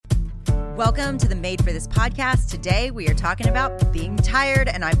Welcome to the Made for This podcast. Today we are talking about being tired,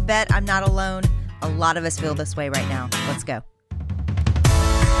 and I bet I'm not alone. A lot of us feel this way right now. Let's go.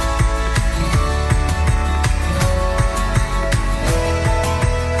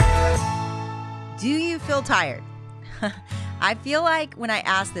 Do you feel tired? I feel like when I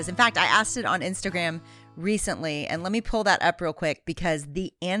asked this, in fact, I asked it on Instagram recently, and let me pull that up real quick because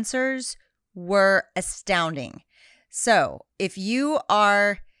the answers were astounding. So if you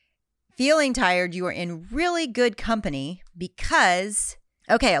are feeling tired, you are in really good company because,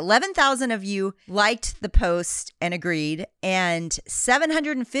 11,000 of you liked the post and agreed, and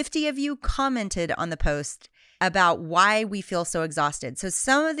 750 of you commented on the post about why we feel so exhausted. So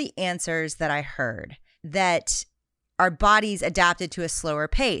some of the answers that I heard, that our bodies adapted to a slower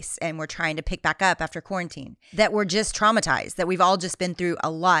pace and we're trying to pick back up after quarantine, that we're just traumatized, that we've all just been through a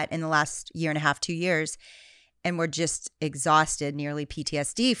lot in the last year and a half, 2 years, and we're just exhausted, nearly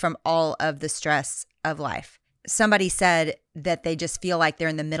PTSD from all of the stress of life. Somebody said that they just feel like they're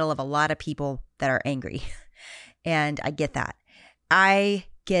in the middle of a lot of people that are angry. And I get that. I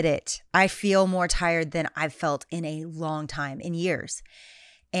get it. I feel more tired than I've felt in a long time, in years.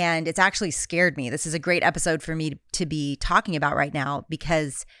 And it's actually scared me. This is a great episode for me to be talking about right now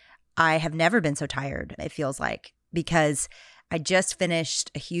because I have never been so tired, it feels like, because I just finished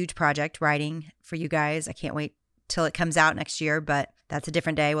a huge project writing for you guys. I can't wait till it comes out next year, but that's a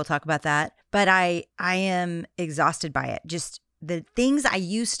different day. We'll talk about that. But I am exhausted by it. Just the things I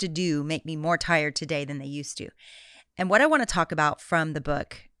used to do make me more tired today than they used to. And what I want to talk about from the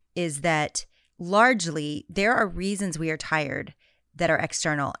book is that largely there are reasons we are tired that are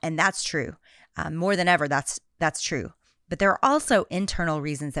external, and that's true. More than ever, that's true. But there are also internal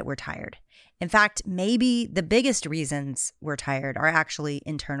reasons that we're tired. In fact, maybe the biggest reasons we're tired are actually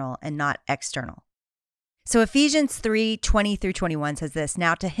internal and not external. So Ephesians 3:20-21 says this,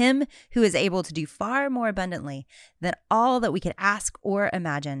 "Now to him who is able to do far more abundantly than all that we could ask or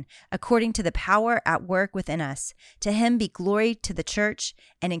imagine, according to the power at work within us, to him be glory to the church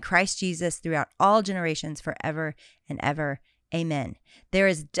and in Christ Jesus throughout all generations forever and ever. Amen." There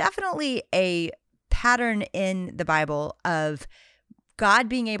is definitely a pattern in the Bible of God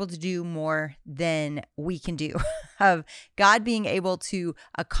being able to do more than we can do, of God being able to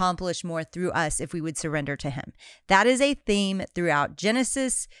accomplish more through us if we would surrender to him. That is a theme throughout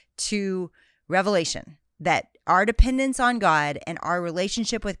Genesis to Revelation, that our dependence on God and our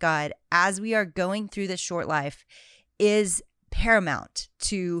relationship with God as we are going through this short life is paramount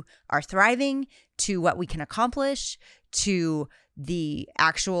to our thriving, to what we can accomplish, to the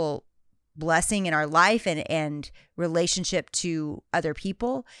actual blessing in our life and relationship to other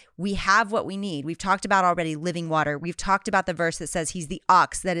people. We have what we need. We've talked about already living water. We've talked about the verse that says he's the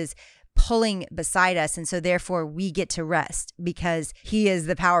ox that is pulling beside us. And so therefore we get to rest because he is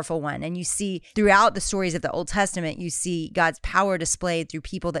the powerful one. And you see throughout the stories of the Old Testament, you see God's power displayed through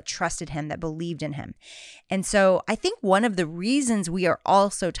people that trusted him, that believed in him. And so I think one of the reasons we are all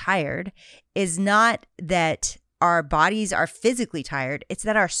so tired is not that our bodies are physically tired. It's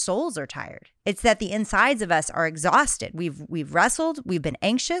that our souls are tired. It's that the insides of us are exhausted. We've wrestled. We've been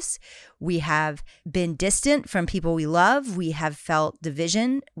anxious. We have been distant from people we love. We have felt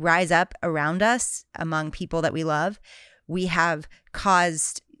division rise up around us among people that we love. We have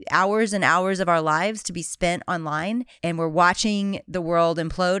caused hours and hours of our lives to be spent online, and we're watching the world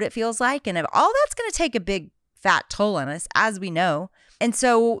implode, it feels like. And all that's going to take a big fat toll on us, as we know. And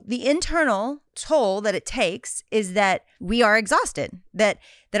so the internal toll that it takes is that we are exhausted, that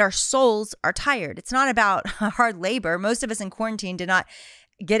our souls are tired. It's not about hard labor. Most of us in quarantine did not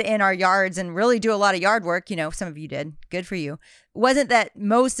get in our yards and really do a lot of yard work. You know, some of you did. Good for you. It wasn't that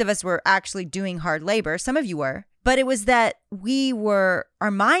most of us were actually doing hard labor. Some of you were. But it was that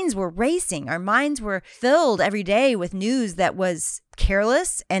our minds were racing. Our minds were filled every day with news that was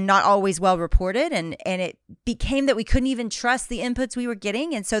careless and not always well reported. And it became that we couldn't even trust the inputs we were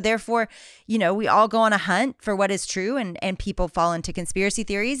getting. And so therefore, we all go on a hunt for what is true, and people fall into conspiracy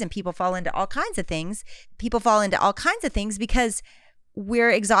theories, and people fall into all kinds of things. People fall into all kinds of things because we're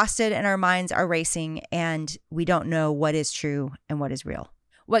exhausted and our minds are racing and we don't know what is true and what is real.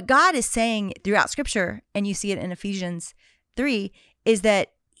 What God is saying throughout Scripture, and you see it in Ephesians 3, is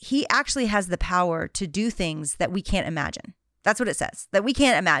that he actually has the power to do things that we can't imagine. That's what it says, that we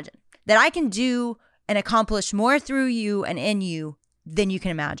can't imagine. That I can do and accomplish more through you and in you than you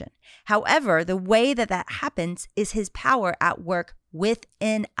can imagine. However, the way that happens is his power at work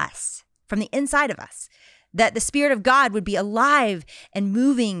within us, from the inside of us. That the Spirit of God would be alive and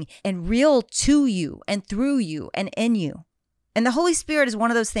moving and real to you and through you and in you. And the Holy Spirit is one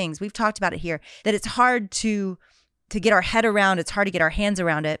of those things, we've talked about it here, that it's hard to get our head around, it's hard to get our hands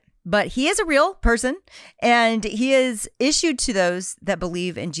around it. but he is a real person, and he is issued to those that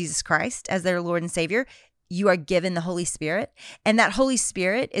believe in Jesus Christ as their Lord and Savior. You are given the Holy Spirit, and that Holy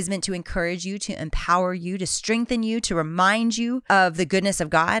Spirit is meant to encourage you, to empower you, to strengthen you, to remind you of the goodness of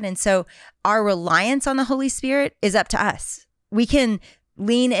God. And so our reliance on the Holy Spirit is up to us. We can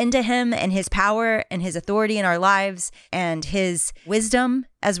lean into him and his power and his authority in our lives and his wisdom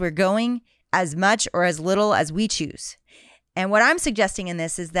as we're going, as much or as little as we choose. And what I'm suggesting in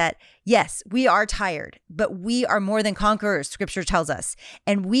this is that, yes, we are tired, but we are more than conquerors, scripture tells us.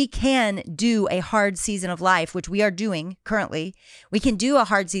 And we can do a hard season of life, which we are doing currently. We can do a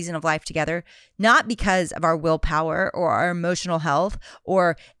hard season of life together, not because of our willpower or our emotional health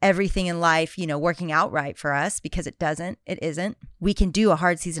or everything in life, working out right for us, because it isn't. We can do a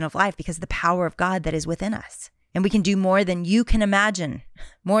hard season of life because of the power of God that is within us. And we can do more than you can imagine,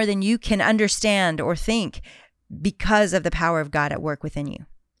 more than you can understand or think, because of the power of God at work within you.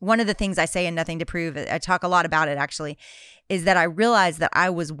 One of the things I say in Nothing to Prove, I talk a lot about it actually, is that I realized that I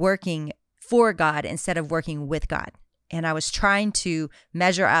was working for God instead of working with God. And I was trying to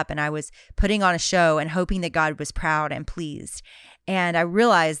measure up, and I was putting on a show and hoping that God was proud and pleased. And I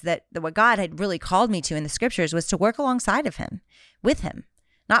realized that what God had really called me to in the scriptures was to work alongside of him, with him,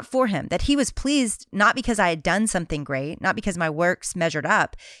 not for him, that he was pleased, not because I had done something great, not because my works measured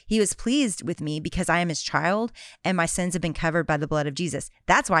up. He was pleased with me because I am his child and my sins have been covered by the blood of Jesus.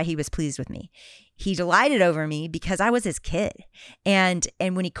 That's why he was pleased with me. He delighted over me because I was his kid. And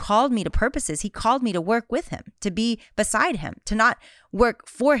when he called me to purposes, he called me to work with him, to be beside him, to not work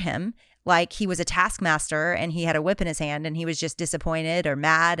for him like he was a taskmaster and he had a whip in his hand and he was just disappointed or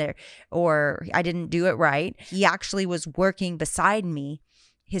mad or I didn't do it right. He actually was working beside me.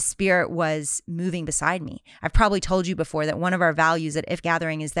 His spirit was moving beside me. I've probably told you before that one of our values at If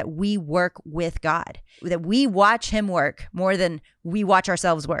Gathering is that we work with God, that we watch him work more than we watch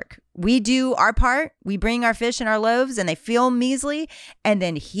ourselves work. We do our part. We bring our fish and our loaves and they feel measly. And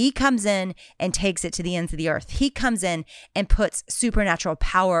then he comes in and takes it to the ends of the earth. He comes in and puts supernatural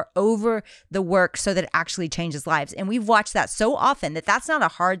power over the work so that it actually changes lives. And we've watched that so often that that's not a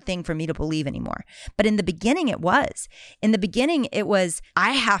hard thing for me to believe anymore. But in the beginning, it was. In the beginning, it was,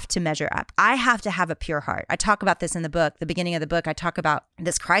 I have to measure up. I have to have a pure heart. I talk about this in the book, the beginning of the book. I talk about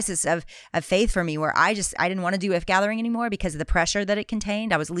this crisis of faith for me where I didn't want to do If Gathering anymore because of the pressure that it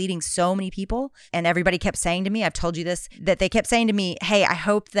contained. I was leading so many people and everybody kept saying to me, I've told you this, that they kept saying to me, hey, I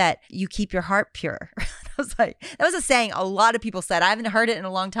hope that you keep your heart pure. I was like, that was a saying a lot of people said. I haven't heard it in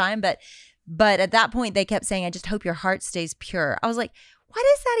a long time, but at that point they kept saying, I just hope your heart stays pure. I was like, what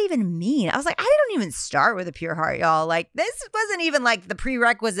does that even mean? I was like, I don't even start with a pure heart, y'all. Like, this wasn't even like the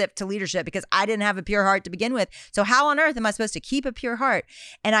prerequisite to leadership because I didn't have a pure heart to begin with. So how on earth am I supposed to keep a pure heart?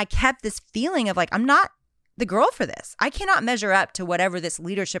 And I kept this feeling of like, I'm not the girl for this. I cannot measure up to whatever this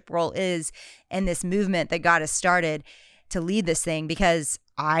leadership role is in this movement that God has started to lead this thing because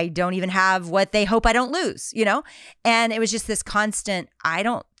I don't even have what they hope I don't lose, And it was just this constant, I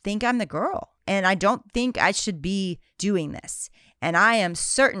don't think I'm the girl and I don't think I should be doing this. And I am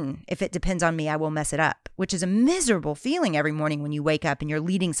certain if it depends on me, I will mess it up, which is a miserable feeling every morning when you wake up and you're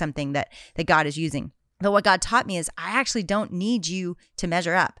leading something that God is using. But what God taught me is I actually don't need you to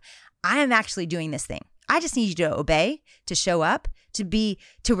measure up. I am actually doing this thing. I just need you to obey, to show up,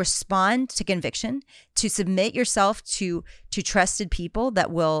 to respond to conviction, to submit yourself to trusted people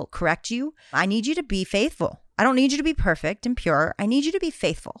that will correct you. I need you to be faithful. I don't need you to be perfect and pure. I need you to be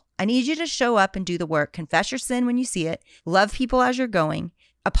faithful. I need you to show up and do the work. Confess your sin when you see it. Love people as you're going.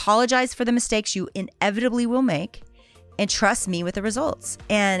 Apologize for the mistakes you inevitably will make. And trust me with the results.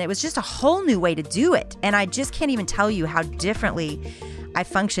 And it was just a whole new way to do it. And I just can't even tell you how differently I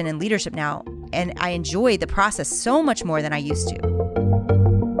function in leadership now. And I enjoy the process so much more than I used to.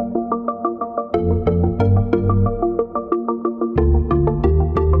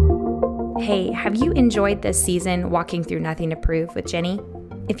 Hey, have you enjoyed this season walking through Nothing to Prove with Jenny?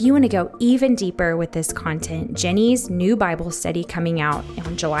 If you want to go even deeper with this content, Jenny's new Bible study coming out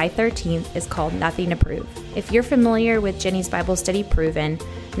on July 13th is called Nothing to Prove. If you're familiar with Jenny's Bible study Proven,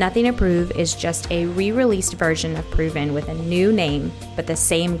 Nothing to Prove is just a re-released version of Proven with a new name, but the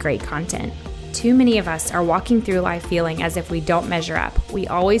same great content. Too many of us are walking through life feeling as if we don't measure up. We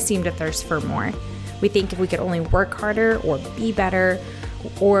always seem to thirst for more. We think if we could only work harder or be better,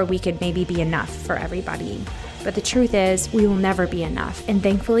 or we could maybe be enough for everybody. But the truth is, we will never be enough, and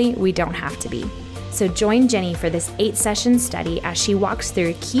thankfully, we don't have to be. So join Jenny for this 8-session study as she walks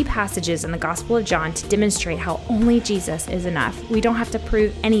through key passages in the Gospel of John to demonstrate how only Jesus is enough. We don't have to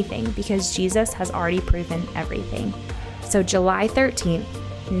prove anything because Jesus has already proven everything. So July 13th,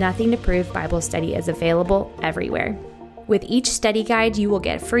 Nothing to Prove Bible study is available everywhere. With each study guide, you will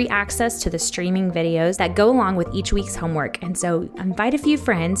get free access to the streaming videos that go along with each week's homework. And so invite a few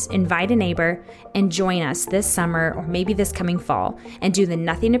friends, invite a neighbor, and join us this summer or maybe this coming fall and do the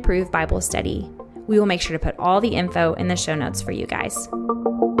Nothing to Prove Bible study. We will make sure to put all the info in the show notes for you guys.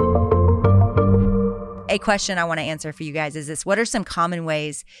 A question I want to answer for you guys is this: what are some common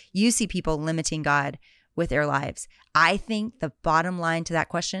ways you see people limiting God with their lives? I think the bottom line to that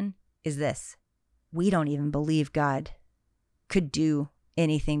question is this: we don't even believe God could do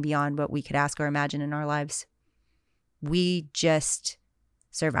anything beyond what we could ask or imagine in our lives. We just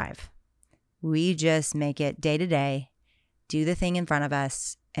survive. We just make it day to day, do the thing in front of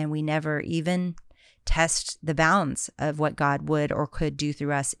us, and we never even test the bounds of what God would or could do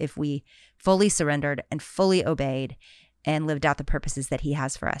through us if we fully surrendered and fully obeyed and lived out the purposes that He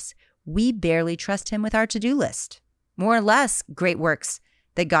has for us. We barely trust Him with our to-do list. More or less great works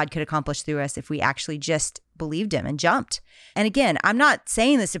that God could accomplish through us if we actually just believed Him and jumped. And again, I'm not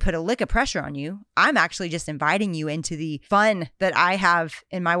saying this to put a lick of pressure on you. I'm actually just inviting you into the fun that I have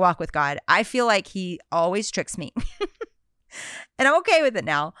in my walk with God. I feel like He always tricks me. And I'm okay with it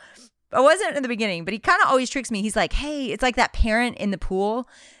now. I wasn't in the beginning, but He kind of always tricks me. He's like, hey, it's like that parent in the pool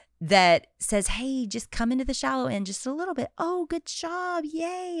that says, hey, just come into the shallow end just a little bit. Oh, good job.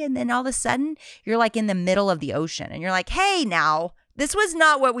 Yay. And then all of a sudden you're like in the middle of the ocean and you're like, hey, now this was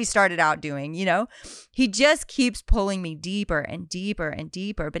not what we started out doing. He just keeps pulling me deeper and deeper and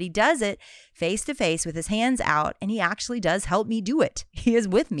deeper, but He does it face to face with His hands out, and He actually does help me do it. He is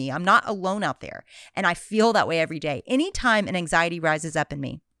with me. I'm not alone out there. And I feel that way every day. Anytime an anxiety rises up in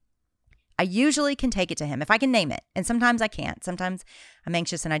me, I usually can take it to Him if I can name it. And sometimes I can't. Sometimes I'm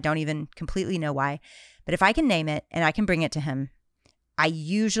anxious and I don't even completely know why. But if I can name it and I can bring it to Him, I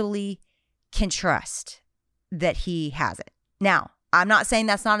usually can trust that He has it. Now, I'm not saying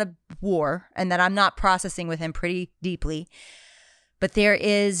that's not a war and that I'm not processing with Him pretty deeply. But there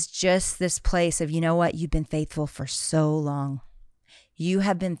is just this place of, you know what? You've been faithful for so long. You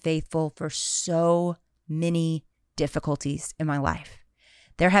have been faithful for so many difficulties in my life.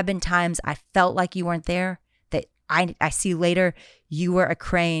 There have been times I felt like You weren't there, that I see later You were a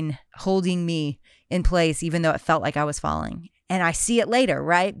crane holding me in place, even though it felt like I was falling. And I see it later,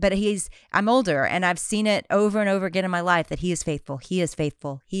 right? But I'm older and I've seen it over and over again in my life that He is faithful. He is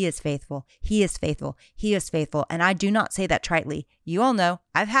faithful. He is faithful. He is faithful. He is faithful. And I do not say that tritely. You all know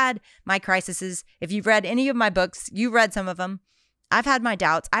I've had my crises. If you've read any of my books, you've read some of them. I've had my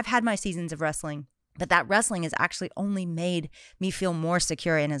doubts. I've had my seasons of wrestling. But that wrestling has actually only made me feel more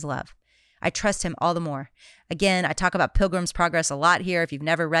secure in His love. I trust Him all the more. Again, I talk about Pilgrim's Progress a lot here. If you've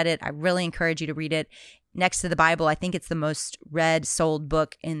never read it, I really encourage you to read it. Next to the Bible, I think it's the most read, sold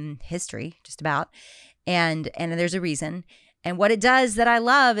book in history, just about. And there's a reason. And what it does that I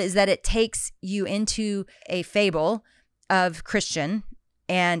love is that it takes you into a fable of Christian,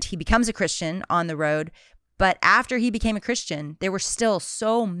 and he becomes a Christian on the road. But after he became a Christian, there were still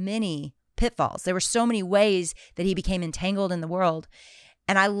so many pitfalls. There were so many ways that he became entangled in the world.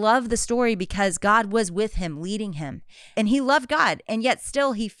 And I love the story because God was with him, leading him. And he loved God. And yet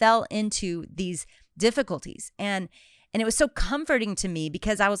still he fell into these difficulties. And it was so comforting to me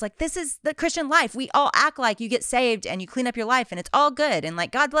because I was like, this is the Christian life. We all act like you get saved and you clean up your life and it's all good. And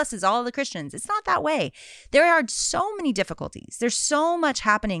like God blesses all the Christians. It's not that way. There are so many difficulties. There's so much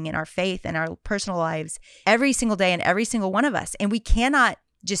happening in our faith and our personal lives every single day and every single one of us. And we cannot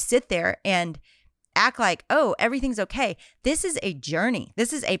just sit there and act like, oh, everything's okay. This is a journey.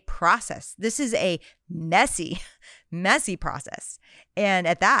 This is a process. This is a messy process. And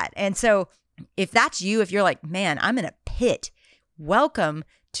at that. And so if that's you, if you're like, man, I'm in a pit, welcome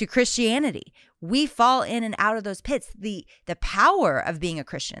to Christianity. We fall in and out of those pits. The power of being a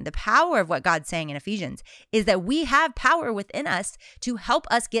Christian, the power of what God's saying in Ephesians is that we have power within us to help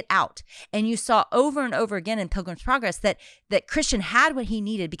us get out. And you saw over and over again in Pilgrim's Progress that Christian had what he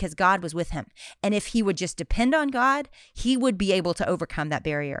needed because God was with him. And if he would just depend on God, he would be able to overcome that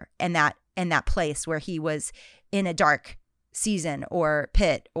barrier and that place where he was in a dark season or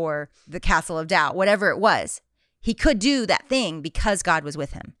pit or the castle of doubt, whatever it was. He could do that thing because God was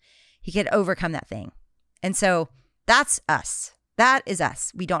with him. He could overcome that thing. And so that's us. That is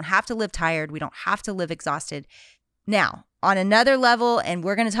us. We don't have to live tired. We don't have to live exhausted. Now, on another level, and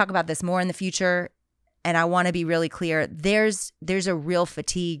we're going to talk about this more in the future, and I want to be really clear, there's a real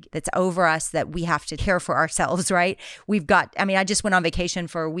fatigue that's over us that we have to care for ourselves, right? I just went on vacation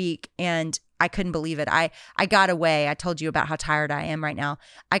for a week and I couldn't believe it. I got away. I told you about how tired I am right now.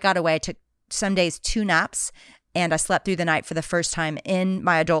 I got away. I took some days 2 naps And I slept through the night for the first time in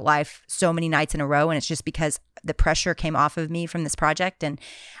my adult life so many nights in a row. And it's just because the pressure came off of me from this project. And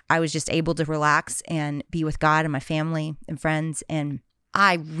I was just able to relax and be with God and my family and friends. And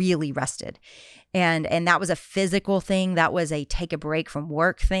I really rested. And that was a physical thing. That was a take a break from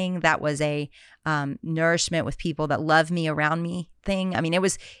work thing. That was a nourishment with people that love me around me thing. I mean, it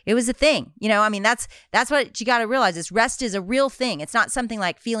was a thing, I mean, that's what you got to realize is rest is a real thing. It's not something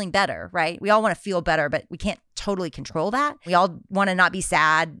like feeling better, right? We all want to feel better, but we can't totally control that. We all want to not be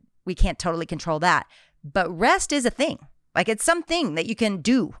sad. We can't totally control that, but rest is a thing. Like it's something that you can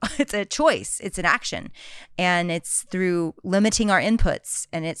do. It's a choice. It's an action. And it's through limiting our inputs,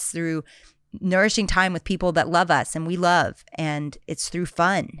 and it's through nourishing time with people that love us and we love. And it's through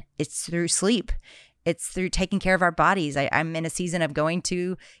fun. It's through sleep. It's through taking care of our bodies. I'm in a season of going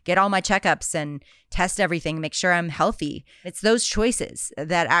to get all my checkups and test everything, make sure I'm healthy. It's those choices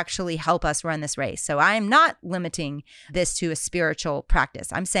that actually help us run this race. So I am not limiting this to a spiritual practice.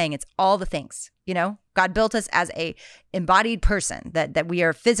 I'm saying it's all the things, God built us as a embodied person, that we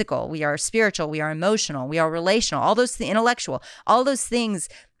are physical, we are spiritual, we are emotional, we are relational, all those intellectual, all those things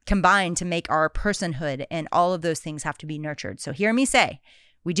combine to make our personhood, and all of those things have to be nurtured. So hear me say,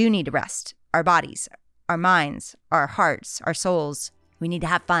 we do need to rest our bodies, our minds, our hearts, our souls. We need to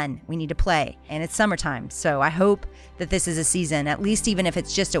have fun. We need to play. And it's summertime. So I hope that this is a season, at least even if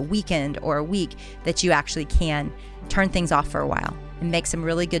it's just a weekend or a week, that you actually can turn things off for a while and make some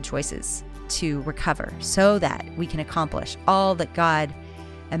really good choices to recover so that we can accomplish all that God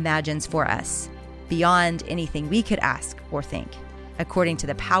imagines for us beyond anything we could ask or think, according to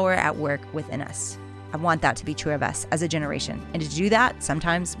the power at work within us. I want that to be true of us as a generation. And to do that,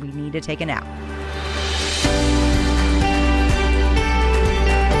 sometimes we need to take a nap.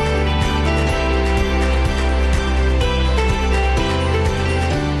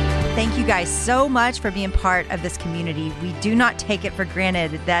 Thank you guys so much for being part of this community. We do not take it for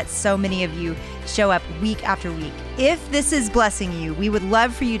granted that so many of you show up week after week. If this is blessing you, we would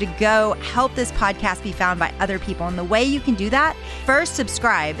love for you to go help this podcast be found by other people. And the way you can do that, first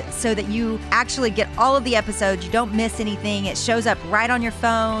subscribe so that you actually get all of the episodes. You don't miss anything. It shows up right on your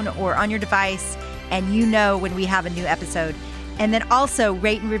phone or on your device, and you know when we have a new episode. And then also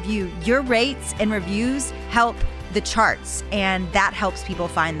rate and review. Your rates and reviews help the charts, and that helps people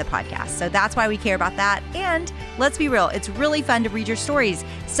find the podcast. So that's why we care about that. And let's be real, it's really fun to read your stories.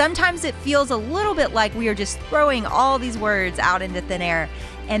 Sometimes it feels a little bit like we are just throwing all these words out into thin air,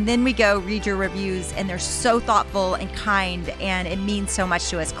 and then we go read your reviews, and they're so thoughtful and kind, and it means so much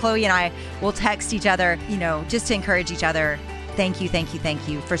to us. Chloe and I will text each other, just to encourage each other. Thank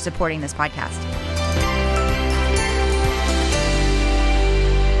you for supporting this podcast.